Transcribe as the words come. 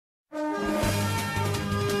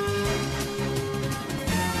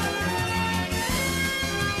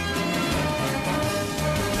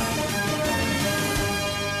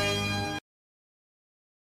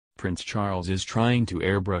Prince Charles is trying to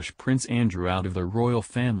airbrush Prince Andrew out of the royal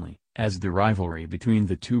family, as the rivalry between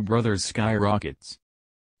the two brothers skyrockets.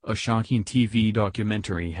 A shocking TV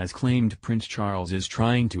documentary has claimed Prince Charles is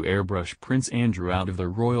trying to airbrush Prince Andrew out of the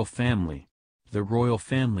royal family. The Royal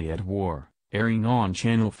Family at War, airing on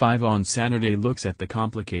Channel 5 on Saturday, looks at the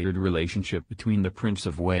complicated relationship between the Prince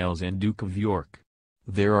of Wales and Duke of York.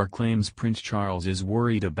 There are claims Prince Charles is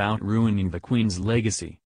worried about ruining the Queen's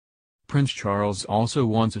legacy. Prince Charles also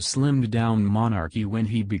wants a slimmed-down monarchy when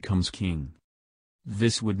he becomes king.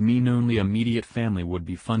 This would mean only immediate family would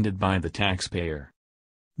be funded by the taxpayer.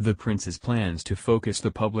 The prince's plans to focus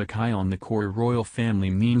the public eye on the core royal family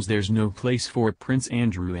means there's no place for Prince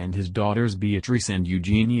Andrew and his daughters Beatrice and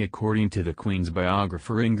Eugenie, according to the Queen's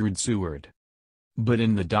biographer Ingrid Seward. But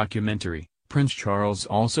in the documentary, Prince Charles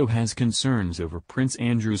also has concerns over Prince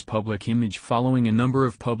Andrew's public image following a number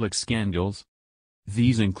of public scandals.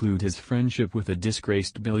 These include his friendship with a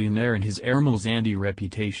disgraced billionaire and his Errol Zandi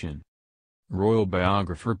reputation. Royal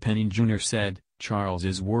biographer Penny Junor said, "Charles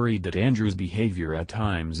is worried that Andrew's behavior at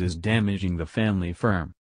times is damaging the family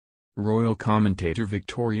firm." Royal commentator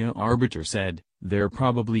Victoria Arbiter said, "There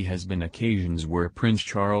probably has been occasions where Prince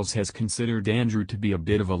Charles has considered Andrew to be a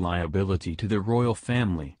bit of a liability to the royal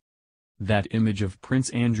family. That image of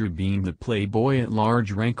Prince Andrew being the playboy at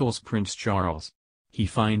large rankles Prince Charles. He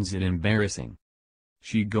finds it embarrassing."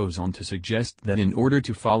 She goes on to suggest that in order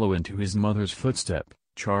to follow into his mother's footstep,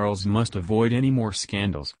 Charles must avoid any more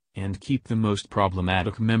scandals, and keep the most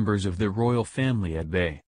problematic members of the royal family at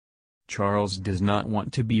bay. Charles does not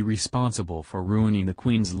want to be responsible for ruining the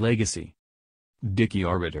Queen's legacy. Dickie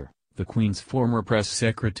Arbiter, the Queen's former press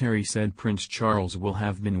secretary, said Prince Charles will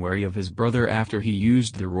have been wary of his brother after he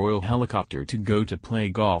used the royal helicopter to go to play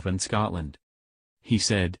golf in Scotland. He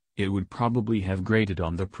said, "It would probably have grated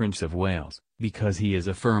on the Prince of Wales, because he is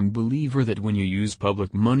a firm believer that when you use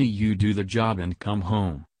public money you do the job and come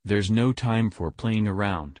home. There's no time for playing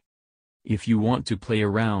around. If you want to play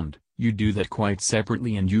around, you do that quite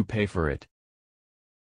separately and you pay for it."